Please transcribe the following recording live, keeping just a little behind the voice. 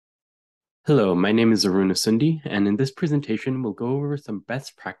Hello, my name is Arun Asundi, and in this presentation, we'll go over some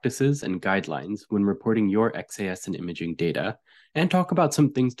best practices and guidelines when reporting your XAS and imaging data, and talk about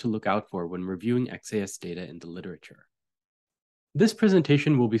some things to look out for when reviewing XAS data in the literature. This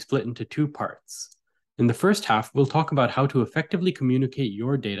presentation will be split into two parts. In the first half, we'll talk about how to effectively communicate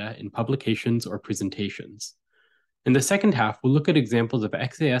your data in publications or presentations. In the second half, we'll look at examples of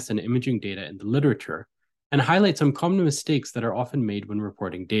XAS and imaging data in the literature, and highlight some common mistakes that are often made when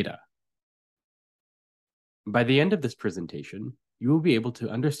reporting data. By the end of this presentation, you will be able to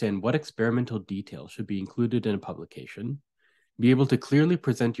understand what experimental details should be included in a publication, be able to clearly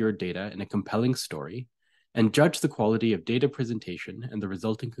present your data in a compelling story, and judge the quality of data presentation and the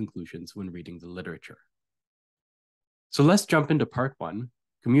resulting conclusions when reading the literature. So let's jump into part one,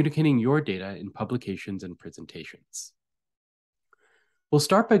 communicating your data in publications and presentations. We'll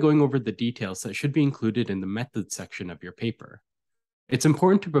start by going over the details that should be included in the methods section of your paper. It's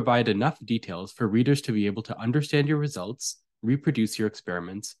important to provide enough details for readers to be able to understand your results, reproduce your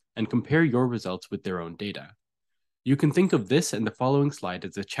experiments, and compare your results with their own data. You can think of this and the following slide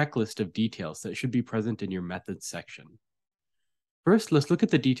as a checklist of details that should be present in your methods section. First, let's look at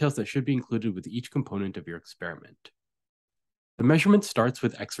the details that should be included with each component of your experiment. The measurement starts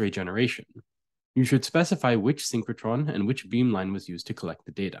with X-ray generation. You should specify which synchrotron and which beamline was used to collect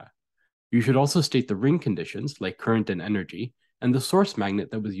the data. You should also state the ring conditions, like current and energy, and the source magnet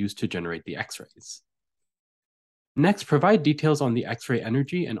that was used to generate the X-rays. Next, provide details on the X-ray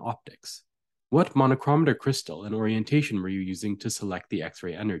energy and optics. What monochromator crystal and orientation were you using to select the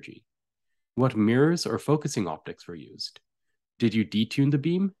X-ray energy? What mirrors or focusing optics were used? Did you detune the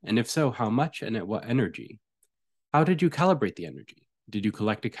beam, and if so, how much and at what energy? How did you calibrate the energy? Did you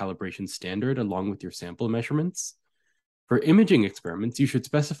collect a calibration standard along with your sample measurements? For imaging experiments, you should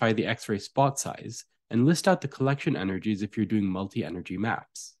specify the X-ray spot size and list out the collection energies if you're doing multi-energy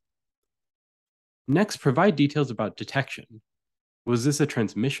maps. Next, provide details about detection. Was this a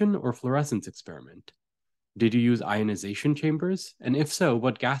transmission or fluorescence experiment? Did you use ionization chambers? And if so,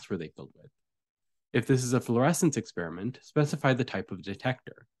 what gas were they filled with? If this is a fluorescence experiment, specify the type of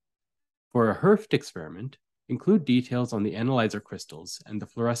detector. For a HERFT experiment, include details on the analyzer crystals and the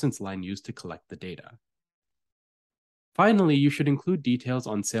fluorescence line used to collect the data. Finally, you should include details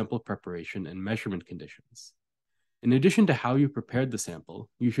on sample preparation and measurement conditions. In addition to how you prepared the sample,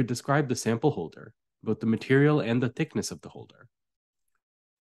 you should describe the sample holder, both the material and the thickness of the holder.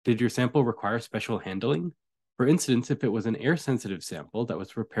 Did your sample require special handling? For instance, if it was an air-sensitive sample that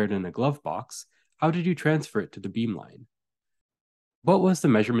was prepared in a glove box, how did you transfer it to the beamline? What was the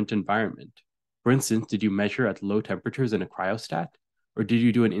measurement environment? For instance, did you measure at low temperatures in a cryostat? Or did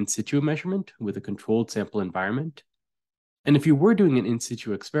you do an in situ measurement with a controlled sample environment? And if you were doing an in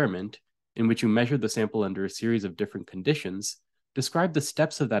situ experiment, in which you measured the sample under a series of different conditions, describe the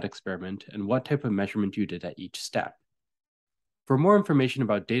steps of that experiment and what type of measurement you did at each step. For more information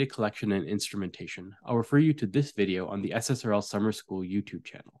about data collection and instrumentation, I'll refer you to this video on the SSRL Summer School YouTube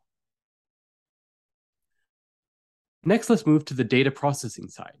channel. Next, let's move to the data processing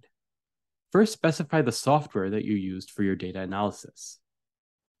side. First, specify the software that you used for your data analysis.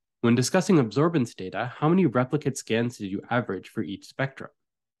 When discussing absorbance data, how many replicate scans did you average for each spectrum?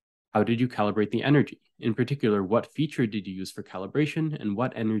 How did you calibrate the energy? In particular, what feature did you use for calibration and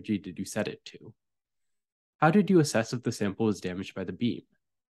what energy did you set it to? How did you assess if the sample was damaged by the beam?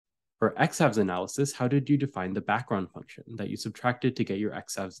 For EXAFS analysis, how did you define the background function that you subtracted to get your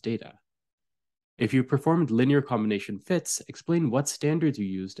EXAFS data? If you performed linear combination fits, explain what standards you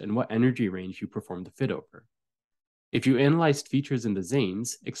used and what energy range you performed the fit over. If you analyzed features in the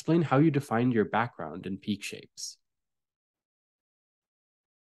XANES, explain how you defined your background and peak shapes.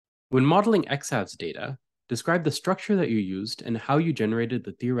 When modeling EXAFS data, describe the structure that you used and how you generated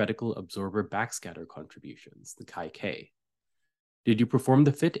the theoretical absorber backscatter contributions, the chi-k. Did you perform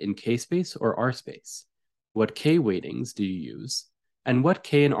the fit in k-space or r-space? What k weightings did you use? And what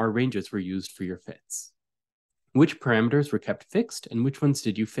k and r ranges were used for your fits? Which parameters were kept fixed and which ones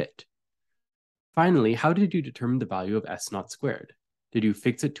did you fit? Finally, how did you determine the value of S0 squared? Did you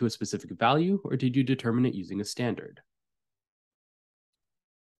fix it to a specific value, or did you determine it using a standard?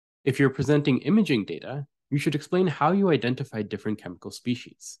 If you're presenting imaging data, you should explain how you identified different chemical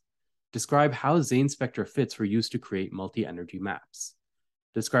species. Describe how XANE spectra fits were used to create multi-energy maps.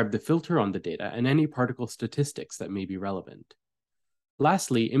 Describe the filter on the data and any particle statistics that may be relevant.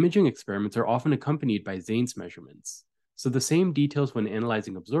 Lastly, imaging experiments are often accompanied by XANES measurements, so the same details when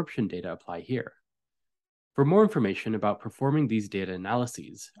analyzing absorption data apply here. For more information about performing these data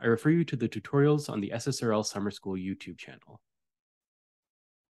analyses, I refer you to the tutorials on the SSRL Summer School YouTube channel.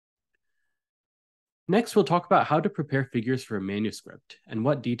 Next, we'll talk about how to prepare figures for a manuscript and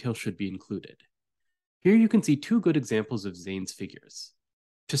what details should be included. Here you can see two good examples of Zane's figures.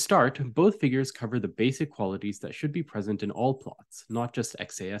 To start, both figures cover the basic qualities that should be present in all plots, not just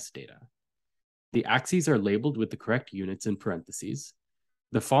XAS data. The axes are labeled with the correct units in parentheses,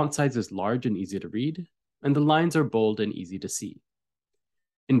 the font size is large and easy to read, and the lines are bold and easy to see.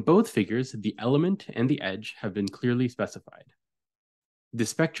 In both figures, the element and the edge have been clearly specified. The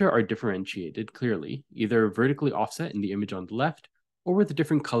spectra are differentiated clearly, either vertically offset in the image on the left or with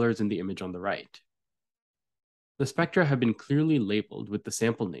different colors in the image on the right. The spectra have been clearly labeled with the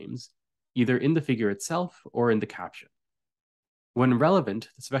sample names, either in the figure itself or in the caption. When relevant,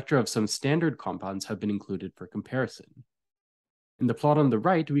 the spectra of some standard compounds have been included for comparison. In the plot on the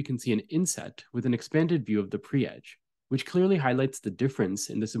right, we can see an inset with an expanded view of the pre-edge, which clearly highlights the difference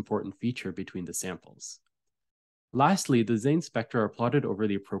in this important feature between the samples. Lastly, the Zane spectra are plotted over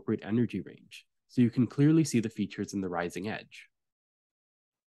the appropriate energy range, so you can clearly see the features in the rising edge.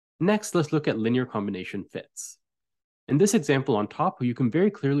 Next, let's look at linear combination fits. In this example on top, you can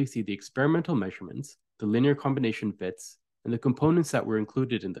very clearly see the experimental measurements, the linear combination fits, and the components that were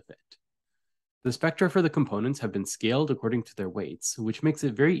included in the fit. The spectra for the components have been scaled according to their weights, which makes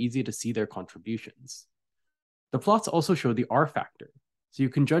it very easy to see their contributions. The plots also show the R factor, so you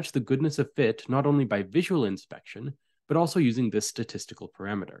can judge the goodness of fit not only by visual inspection, but also using this statistical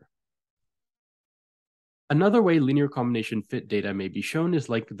parameter. Another way linear combination fit data may be shown is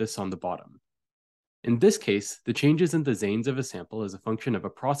like this on the bottom. In this case, the changes in the Zanes of a sample as a function of a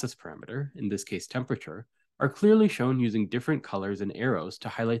process parameter, in this case temperature, are clearly shown using different colors and arrows to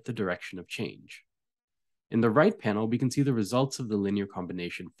highlight the direction of change. In the right panel, we can see the results of the linear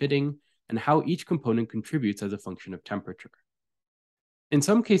combination fitting and how each component contributes as a function of temperature. In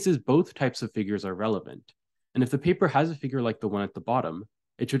some cases, both types of figures are relevant, and if the paper has a figure like the one at the bottom,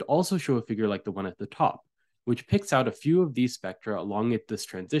 it should also show a figure like the one at the top, which picks out a few of these spectra along this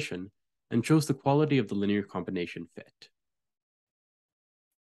transition and shows the quality of the linear combination fit.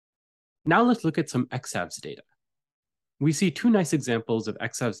 Now let's look at some EXAFS data. We see two nice examples of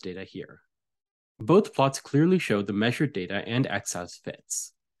EXAFS data here. Both plots clearly show the measured data and EXAFS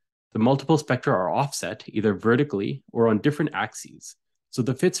fits. The multiple spectra are offset either vertically or on different axes, so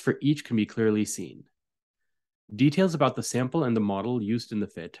the fits for each can be clearly seen. Details about the sample and the model used in the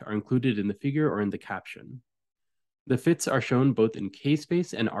fit are included in the figure or in the caption. The fits are shown both in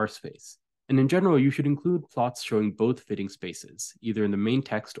K-space and R-space, and in general, you should include plots showing both fitting spaces, either in the main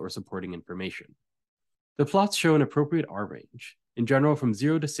text or supporting information. The plots show an appropriate R range. In general, from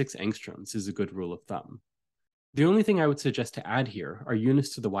 0 to 6 angstroms is a good rule of thumb. The only thing I would suggest to add here are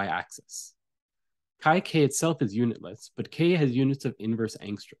units to the y-axis. Chi-k itself is unitless, but k has units of inverse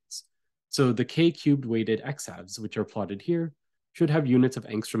angstroms. So the k-cubed weighted EXAFS, which are plotted here, should have units of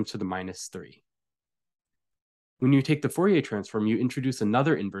angstroms to the -3. When you take the Fourier transform, you introduce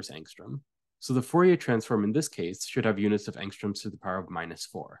another inverse angstrom, so the Fourier transform in this case should have units of angstroms to the power of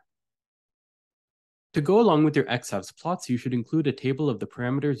 -4. To go along with your EXAFS plots, you should include a table of the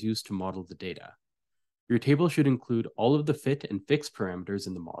parameters used to model the data. Your table should include all of the fit and fix parameters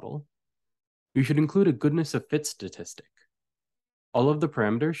in the model. You should include a goodness of fit statistic. All of the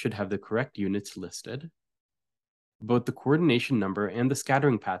parameters should have the correct units listed. Both the coordination number and the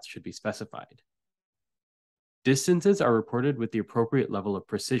scattering path should be specified. Distances are reported with the appropriate level of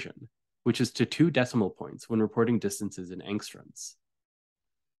precision, which is to 2 decimal points when reporting distances in angstroms.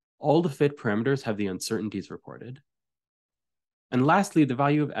 All the fit parameters have the uncertainties reported. And lastly, the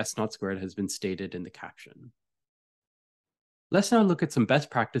value of S0 squared has been stated in the caption. Let's now look at some best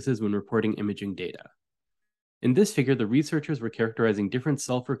practices when reporting imaging data. In this figure, the researchers were characterizing different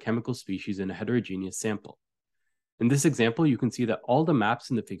sulfur chemical species in a heterogeneous sample. In this example, you can see that all the maps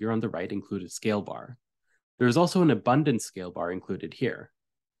in the figure on the right include a scale bar. There is also an abundance scale bar included here.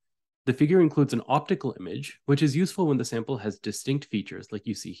 The figure includes an optical image, which is useful when the sample has distinct features like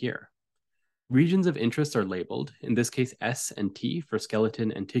you see here. Regions of interest are labeled, in this case S and T for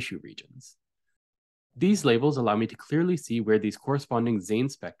skeleton and tissue regions. These labels allow me to clearly see where these corresponding Zane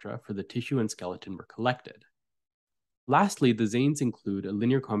spectra for the tissue and skeleton were collected. Lastly, the Zanes include a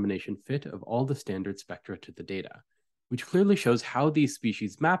linear combination fit of all the standard spectra to the data, which clearly shows how these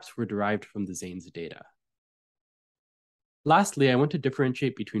species maps were derived from the Zanes data. Lastly, I want to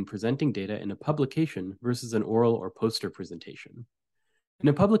differentiate between presenting data in a publication versus an oral or poster presentation. In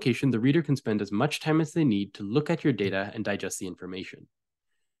a publication, the reader can spend as much time as they need to look at your data and digest the information.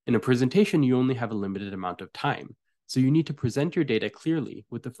 In a presentation, you only have a limited amount of time, so you need to present your data clearly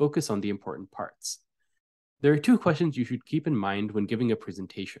with the focus on the important parts. There are 2 questions you should keep in mind when giving a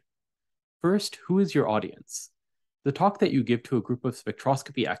presentation. First, who is your audience? the talk that you give to a group of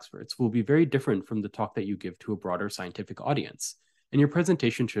spectroscopy experts will be very different from the talk that you give to a broader scientific audience, and your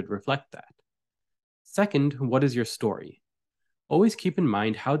presentation should reflect that. Second, what is your story? Always keep in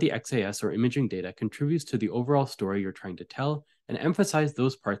mind how the XAS or imaging data contributes to the overall story you're trying to tell, and emphasize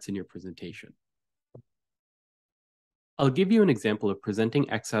those parts in your presentation. I'll give you an example of presenting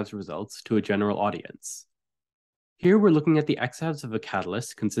EXAFS results to a general audience. Here we're looking at the EXAFS of a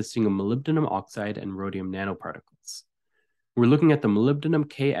catalyst consisting of molybdenum oxide and rhodium nanoparticles. We're looking at the molybdenum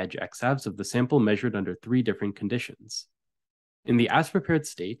K-edge EXAFS of the sample measured under 3 different conditions. In the as-prepared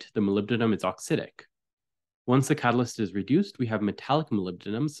state, the molybdenum is oxidic. Once the catalyst is reduced, we have metallic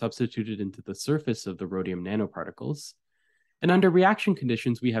molybdenum substituted into the surface of the rhodium nanoparticles. And under reaction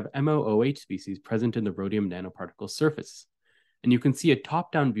conditions, we have MOOH species present in the rhodium nanoparticle surface. And you can see a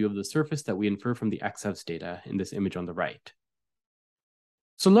top-down view of the surface that we infer from the EXAFS data in this image on the right.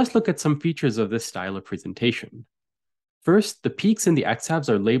 So let's look at some features of this style of presentation. First, the peaks in the EXAFS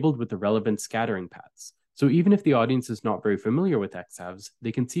are labeled with the relevant scattering paths. So even if the audience is not very familiar with EXAFS,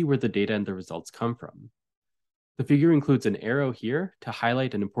 they can see where the data and the results come from. The figure includes an arrow here to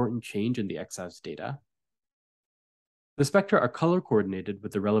highlight an important change in the EXAFS data. The spectra are color-coordinated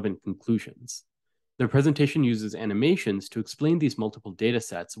with the relevant conclusions. The presentation uses animations to explain these multiple data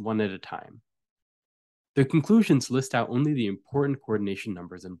sets one at a time. The conclusions list out only the important coordination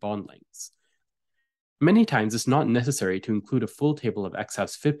numbers and bond lengths. Many times, it's not necessary to include a full table of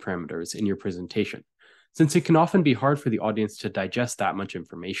EXAFS fit parameters in your presentation, since it can often be hard for the audience to digest that much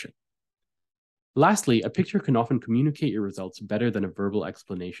information. Lastly, a picture can often communicate your results better than a verbal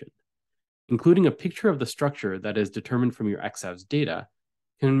explanation. Including a picture of the structure that is determined from your EXAFS data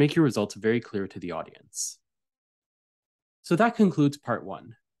can make your results very clear to the audience. So that concludes part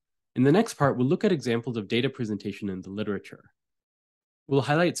 1. In the next part, we'll look at examples of data presentation in the literature. We'll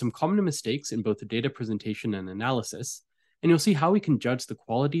highlight some common mistakes in both the data presentation and analysis, and you'll see how we can judge the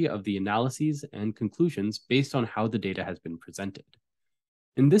quality of the analyses and conclusions based on how the data has been presented.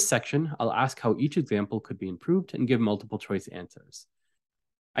 In this section, I'll ask how each example could be improved and give multiple choice answers.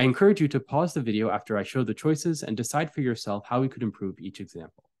 I encourage you to pause the video after I show the choices and decide for yourself how we could improve each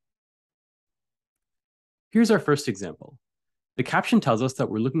example. Here's our first example. The caption tells us that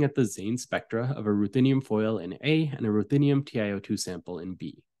we're looking at the Zane spectra of a ruthenium foil in A and a ruthenium TiO2 sample in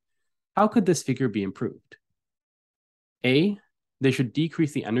B. How could this figure be improved? A, they should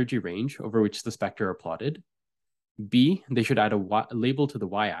decrease the energy range over which the spectra are plotted. B, they should add a label to the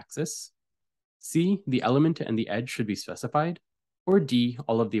y-axis. C, the element and the edge should be specified. Or D,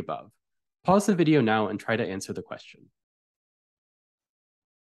 all of the above. Pause the video now and try to answer the question.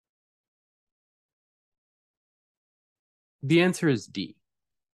 The answer is D.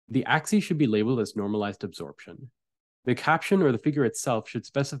 The axis should be labeled as normalized absorption. The caption or the figure itself should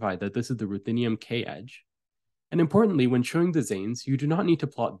specify that this is the ruthenium K edge. And importantly, when showing the Zanes, you do not need to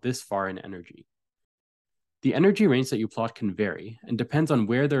plot this far in energy. The energy range that you plot can vary and depends on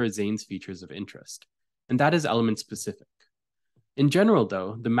where there are Zanes features of interest, and that is element specific. In general,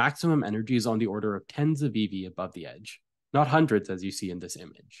 though, the maximum energy is on the order of tens of eV above the edge, not hundreds as you see in this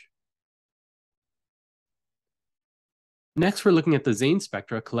image. Next, we're looking at the Zane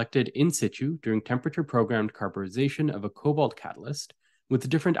spectra collected in situ during temperature-programmed carburization of a cobalt catalyst with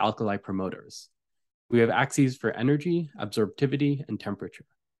different alkali promoters. We have axes for energy, absorptivity, and temperature.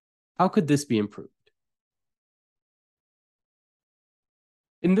 How could this be improved?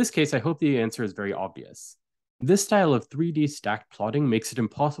 In this case, I hope the answer is very obvious. This style of 3D stacked plotting makes it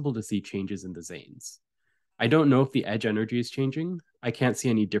impossible to see changes in the Zanes. I don't know if the edge energy is changing, I can't see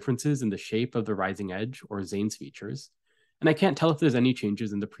any differences in the shape of the rising edge or Zanes features, and I can't tell if there's any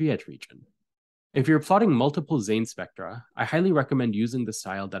changes in the pre-edge region. If you're plotting multiple Zane spectra, I highly recommend using the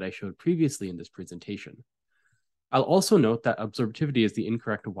style that I showed previously in this presentation. I'll also note that absorptivity is the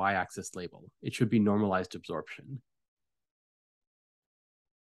incorrect y-axis label. It should be normalized absorption.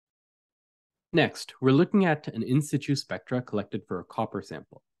 Next, we're looking at an in situ spectra collected for a copper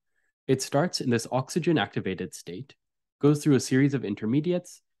sample. It starts in this oxygen-activated state, goes through a series of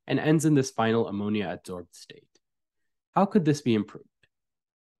intermediates, and ends in this final ammonia-adsorbed state. How could this be improved?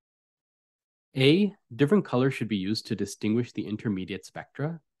 A, different colors should be used to distinguish the intermediate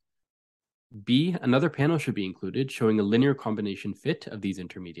spectra. B, another panel should be included showing a linear combination fit of these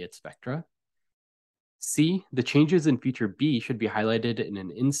intermediate spectra. C, the changes in feature B should be highlighted in an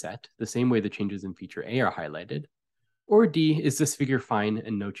inset, the same way the changes in feature A are highlighted. Or D, is this figure fine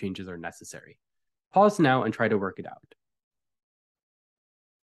and no changes are necessary? Pause now and try to work it out.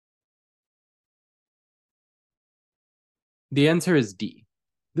 The answer is D.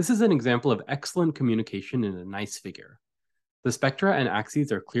 This is an example of excellent communication in a nice figure. The spectra and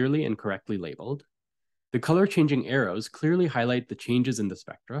axes are clearly and correctly labeled. The color-changing arrows clearly highlight the changes in the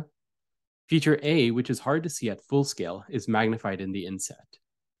spectra. Feature A, which is hard to see at full scale, is magnified in the inset.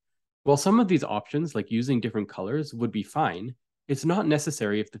 While some of these options, like using different colors, would be fine, it's not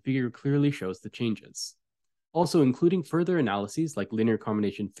necessary if the figure clearly shows the changes. Also, including further analyses like linear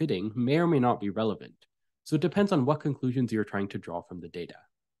combination fitting may or may not be relevant, so it depends on what conclusions you're trying to draw from the data.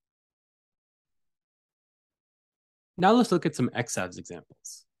 Now let's look at some EXAFS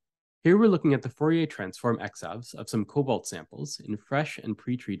examples. Here we're looking at the Fourier transform EXAFS of some cobalt samples in fresh and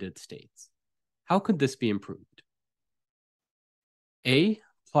pre-treated states. How could this be improved? A,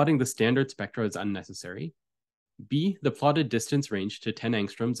 plotting the standard spectra is unnecessary. B, the plotted distance range to 10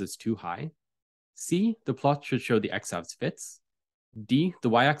 angstroms is too high. C, the plot should show the EXAFS fits. D, the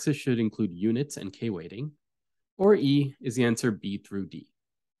y-axis should include units and k-weighting. Or E, is the answer B through D?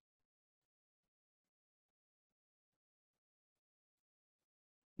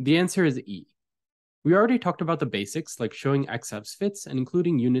 The answer is E. We already talked about the basics, like showing EXAFS fits and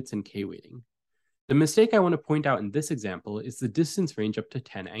including units and k-weighting. The mistake I want to point out in this example is the distance range up to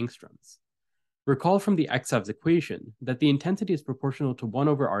 10 angstroms. Recall from the EXAFS equation that the intensity is proportional to 1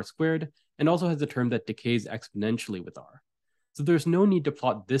 over r squared and also has a term that decays exponentially with r. So there's no need to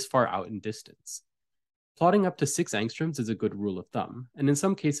plot this far out in distance. Plotting up to 6 angstroms is a good rule of thumb, and in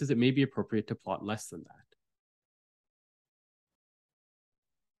some cases it may be appropriate to plot less than that.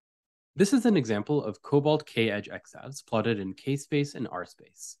 This is an example of cobalt k-edge EXAFS plotted in k-space and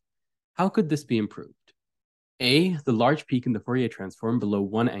r-space. How could this be improved? A, the large peak in the Fourier transform below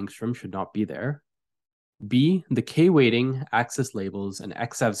 1 angstrom should not be there. B, the k-weighting, axis labels, and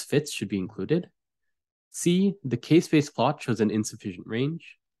EXAFS fits should be included. C, the k-space plot shows an insufficient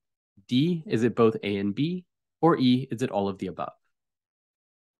range. D, is it both A and B? Or E, is it all of the above?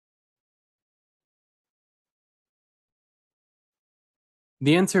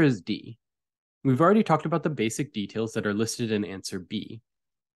 The answer is D. We've already talked about the basic details that are listed in answer B.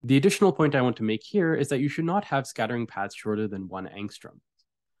 The additional point I want to make here is that you should not have scattering paths shorter than 1 angstrom.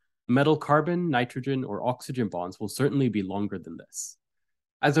 Metal carbon, nitrogen, or oxygen bonds will certainly be longer than this.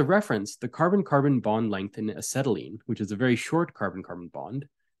 As a reference, the carbon-carbon bond length in acetylene, which is a very short carbon-carbon bond,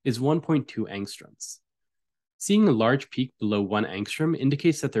 is 1.2 angstroms. Seeing a large peak below 1 angstrom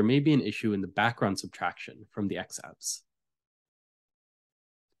indicates that there may be an issue in the background subtraction from the EXAFS.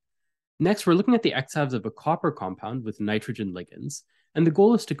 Next, we're looking at the EXAFS of a copper compound with nitrogen ligands, and the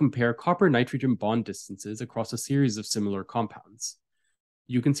goal is to compare copper-nitrogen bond distances across a series of similar compounds.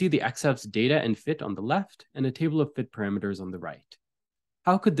 You can see the EXAFS data and fit on the left, and a table of fit parameters on the right.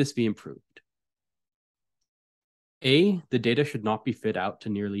 How could this be improved? A, the data should not be fit out to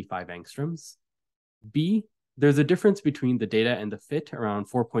nearly 5 angstroms. B, there's a difference between the data and the fit around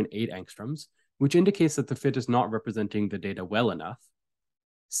 4.8 angstroms, which indicates that the fit is not representing the data well enough.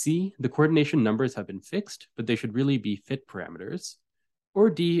 C, the coordination numbers have been fixed, but they should really be fit parameters. Or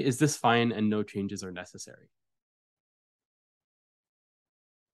D, is this fine and no changes are necessary?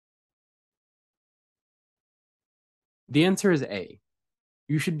 The answer is A.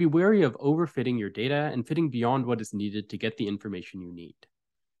 You should be wary of overfitting your data and fitting beyond what is needed to get the information you need.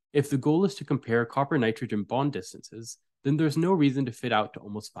 If the goal is to compare copper-nitrogen bond distances, then there's no reason to fit out to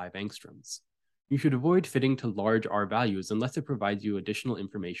almost 5 angstroms. You should avoid fitting to large R values unless it provides you additional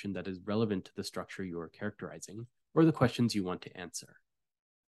information that is relevant to the structure you are characterizing or the questions you want to answer.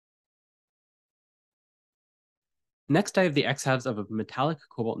 Next, I have the EXAFS of metallic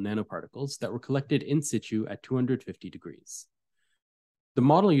cobalt nanoparticles that were collected in situ at 250 degrees. The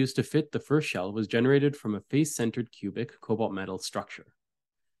model used to fit the first shell was generated from a face-centered cubic cobalt metal structure.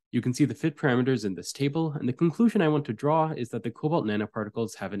 You can see the fit parameters in this table, and the conclusion I want to draw is that the cobalt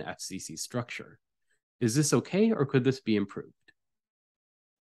nanoparticles have an FCC structure. Is this okay, or could this be improved?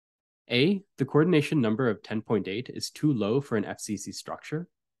 A, the coordination number of 10.8 is too low for an FCC structure.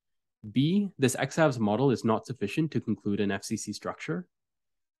 B, this EXAFS model is not sufficient to conclude an FCC structure.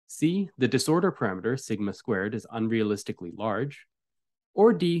 C, the disorder parameter, sigma squared, is unrealistically large.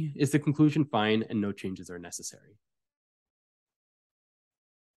 Or D, is the conclusion fine and no changes are necessary?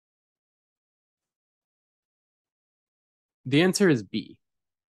 The answer is B.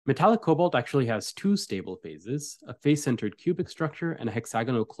 Metallic cobalt actually has 2 stable phases, a face-centered cubic structure and a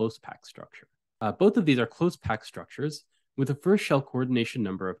hexagonal close-packed structure. Both of these are close-packed structures with a first shell coordination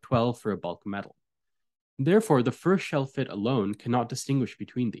number of 12 for a bulk metal. Therefore, the first shell fit alone cannot distinguish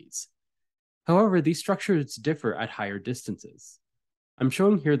between these. However, these structures differ at higher distances. I'm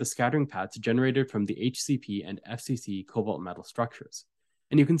showing here the scattering paths generated from the HCP and FCC cobalt metal structures.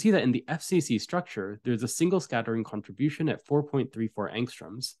 And you can see that in the FCC structure, there's a single scattering contribution at 4.34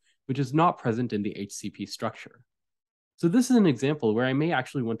 angstroms, which is not present in the HCP structure. So this is an example where I may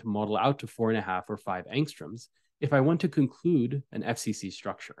actually want to model out to 4.5 or 5 angstroms if I want to conclude an FCC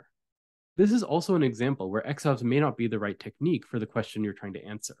structure. This is also an example where EXAFS may not be the right technique for the question you're trying to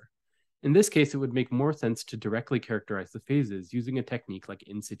answer. In this case, it would make more sense to directly characterize the phases using a technique like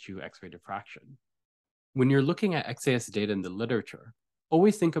in situ X-ray diffraction. When you're looking at XAS data in the literature,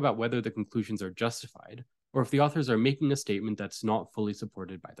 always think about whether the conclusions are justified, or if the authors are making a statement that's not fully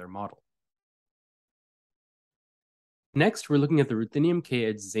supported by their model. Next, we're looking at the ruthenium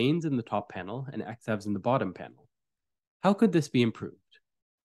K-edge Zanes in the top panel and EXAFS in the bottom panel. How could this be improved?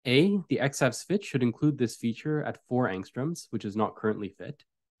 A, the EXAFS fit should include this feature at 4 angstroms, which is not currently fit.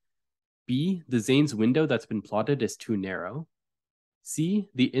 B, the Zanes window that's been plotted is too narrow. C,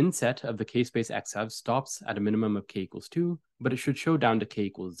 the inset of the K-space EXAFS stops at a minimum of K equals 2, but it should show down to K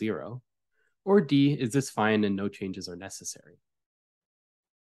equals 0. Or D, is this fine and no changes are necessary?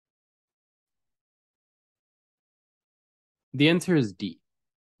 The answer is D.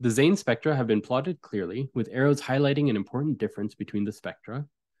 The Zane spectra have been plotted clearly, with arrows highlighting an important difference between the spectra.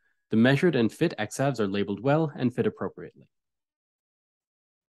 The measured and fit EXAFS are labeled well and fit appropriately.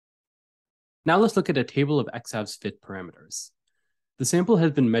 Now let's look at a table of EXAFS fit parameters. The sample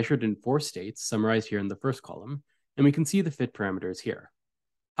has been measured in 4 states, summarized here in the first column, and we can see the fit parameters here.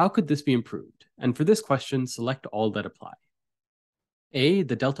 How could this be improved? And for this question, select all that apply. A,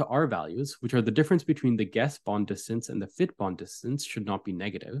 the delta R values, which are the difference between the guess bond distance and the fit bond distance, should not be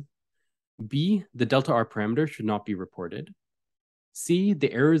negative. B, the delta R parameter should not be reported. C,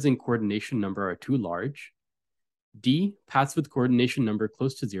 the errors in coordination number are too large. D, paths with coordination number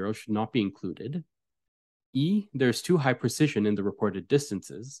close to 0 should not be included. E, there's too high precision in the reported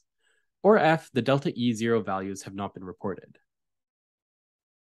distances. Or F, the delta E0 values have not been reported.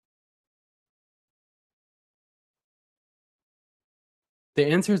 The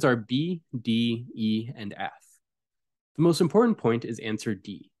answers are B, D, E, and F. The most important point is answer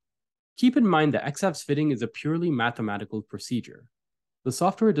D. Keep in mind that EXAFS fitting is a purely mathematical procedure. The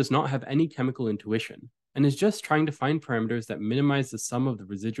software does not have any chemical intuition, and is just trying to find parameters that minimize the sum of the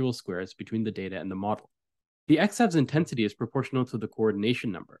residual squares between the data and the model. The EXAFS intensity is proportional to the coordination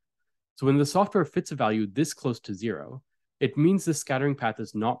number, so when the software fits a value this close to 0, it means the scattering path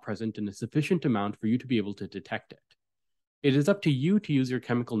is not present in a sufficient amount for you to be able to detect it. It is up to you to use your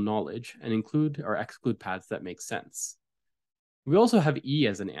chemical knowledge and include or exclude paths that make sense. We also have E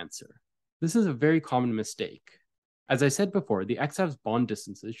as an answer. This is a very common mistake. As I said before, the EXAFS bond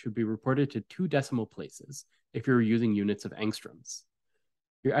distances should be reported to 2 decimal places if you're using units of angstroms.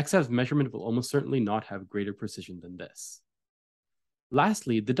 Your EXAFS measurement will almost certainly not have greater precision than this.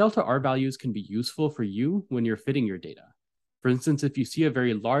 Lastly, the delta R values can be useful for you when you're fitting your data. For instance, if you see a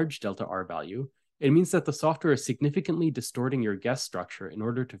very large delta R value, it means that the software is significantly distorting your guess structure in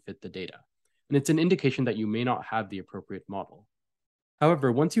order to fit the data, and it's an indication that you may not have the appropriate model.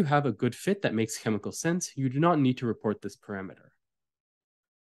 However, once you have a good fit that makes chemical sense, you do not need to report this parameter.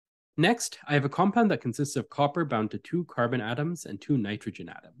 Next, I have a compound that consists of copper bound to 2 carbon atoms and 2 nitrogen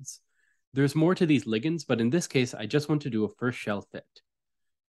atoms. There's more to these ligands, but in this case, I just want to do a first shell fit.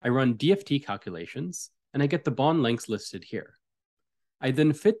 I run DFT calculations, and I get the bond lengths listed here. I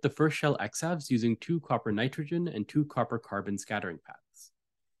then fit the first shell EXAFS using 2 copper nitrogen and 2 copper carbon scattering paths.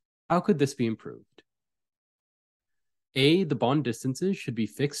 How could this be improved? A, the bond distances should be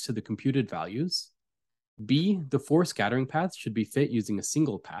fixed to the computed values. B, the 4 scattering paths should be fit using a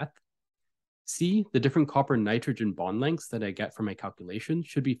single path. C, the different copper nitrogen bond lengths that I get from my calculation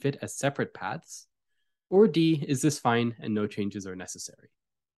should be fit as separate paths. Or D, is this fine and no changes are necessary?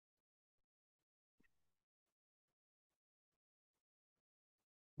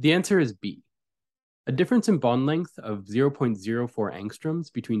 The answer is B. A difference in bond length of 0.04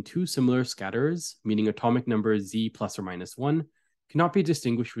 angstroms between 2 similar scatterers, meaning atomic number Z plus or minus 1, cannot be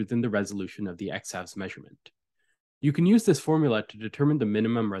distinguished within the resolution of the EXAFS measurement. You can use this formula to determine the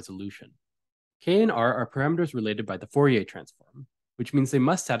minimum resolution. K and R are parameters related by the Fourier transform, which means they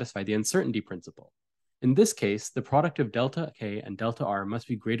must satisfy the uncertainty principle. In this case, the product of delta K and delta R must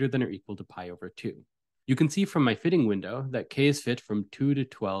be greater than or equal to pi over 2. You can see from my fitting window that K is fit from 2 to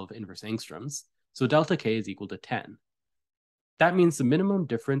 12 inverse angstroms, so delta K is equal to 10. That means the minimum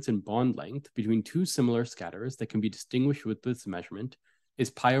difference in bond length between 2 similar scatters that can be distinguished with this measurement is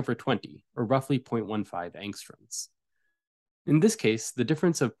pi over 20, or roughly 0.15 angstroms. In this case, the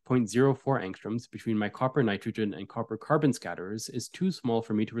difference of 0.04 angstroms between my copper nitrogen and copper carbon scatterers is too small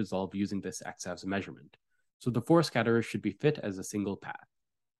for me to resolve using this EXAFS measurement, so the 4 scatterers should be fit as a single path.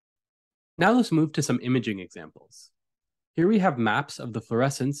 Now let's move to some imaging examples. Here we have maps of the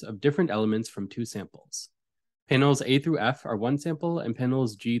fluorescence of different elements from 2 samples. Panels A through F are one sample, and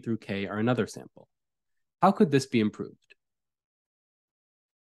panels G through K are another sample. How could this be improved?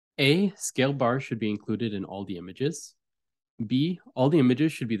 A, scale bars should be included in all the images. B, all the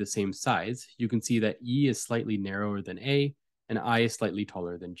images should be the same size. You can see that E is slightly narrower than A, and I is slightly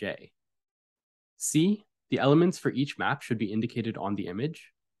taller than J. C, the elements for each map should be indicated on the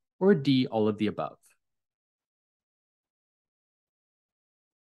image. Or D, all of the above.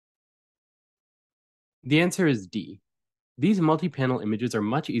 The answer is D. These multi-panel images are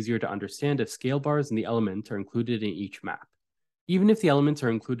much easier to understand if scale bars and the elements are included in each map. Even if the elements are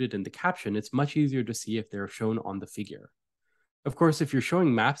included in the caption, it's much easier to see if they're shown on the figure. Of course, if you're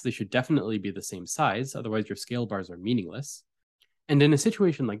showing maps, they should definitely be the same size, otherwise your scale bars are meaningless. And in a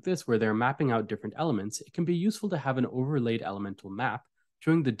situation like this, where they're mapping out different elements, it can be useful to have an overlaid elemental map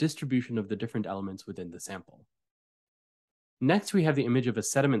showing the distribution of the different elements within the sample. Next, we have the image of a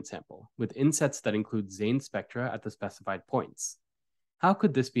sediment sample, with insets that include Zane spectra at the specified points. How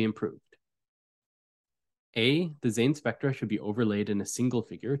could this be improved? A, the Zane spectra should be overlaid in a single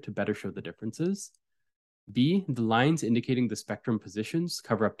figure to better show the differences. B, the lines indicating the spectrum positions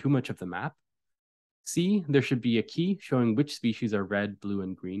cover up too much of the map. C, there should be a key showing which species are red, blue,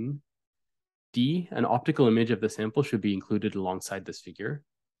 and green. D, an optical image of the sample should be included alongside this figure.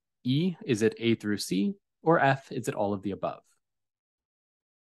 E, is it A through C? Or F, is it all of the above?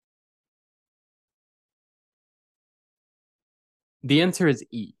 The answer is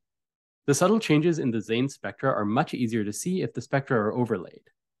E. The subtle changes in the Zane spectra are much easier to see if the spectra are overlaid.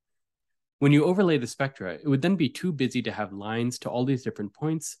 When you overlay the spectra, it would then be too busy to have lines to all these different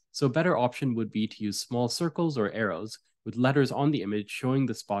points, so a better option would be to use small circles or arrows with letters on the image showing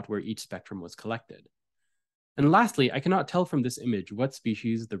the spot where each spectrum was collected. And lastly, I cannot tell from this image what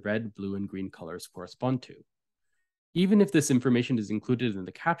species the red, blue, and green colors correspond to. Even if this information is included in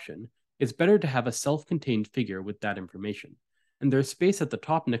the caption, it's better to have a self-contained figure with that information, and there's space at the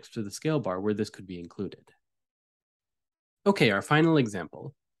top next to the scale bar where this could be included. Okay, our final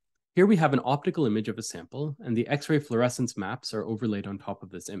example. Here we have an optical image of a sample, and the X-ray fluorescence maps are overlaid on top of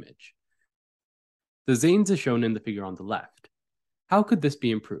this image. The Zanes is shown in the figure on the left. How could this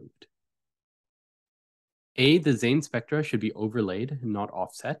be improved? A, the Zane spectra should be overlaid, not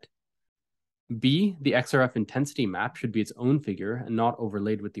offset. B, the XRF intensity map should be its own figure and not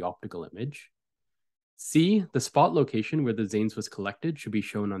overlaid with the optical image. C, the spot location where the Zanes was collected should be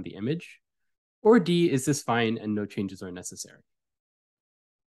shown on the image. Or D, is this fine and no changes are necessary?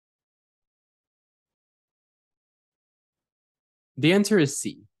 The answer is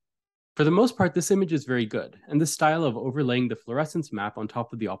C. For the most part, this image is very good, and this style of overlaying the fluorescence map on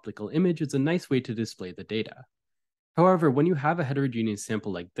top of the optical image is a nice way to display the data. However, when you have a heterogeneous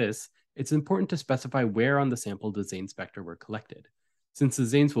sample like this, it's important to specify where on the sample the Zane spectra were collected, since the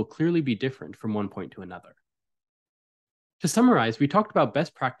Zanes will clearly be different from one point to another. To summarize, we talked about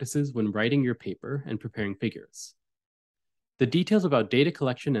best practices when writing your paper and preparing figures. The details about data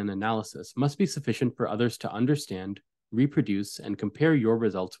collection and analysis must be sufficient for others to understand, reproduce, and compare your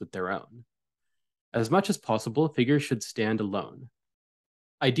results with their own. As much as possible, figures should stand alone.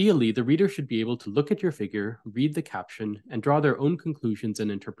 Ideally, the reader should be able to look at your figure, read the caption, and draw their own conclusions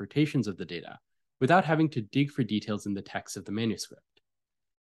and interpretations of the data, without having to dig for details in the text of the manuscript.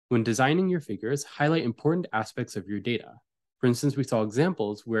 When designing your figures, highlight important aspects of your data. For instance, we saw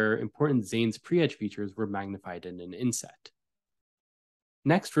examples where important Zane's pre-edge features were magnified in an inset.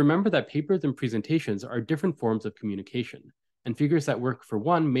 Next, remember that papers and presentations are different forms of communication, and figures that work for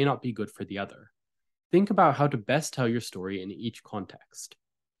one may not be good for the other. Think about how to best tell your story in each context.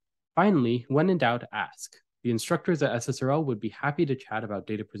 Finally, when in doubt, ask. The instructors at SSRL would be happy to chat about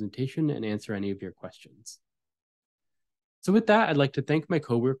data presentation and answer any of your questions. So with that, I'd like to thank my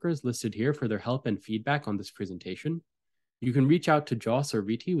coworkers listed here for their help and feedback on this presentation. You can reach out to Joss or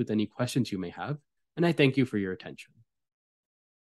Riti with any questions you may have, and I thank you for your attention.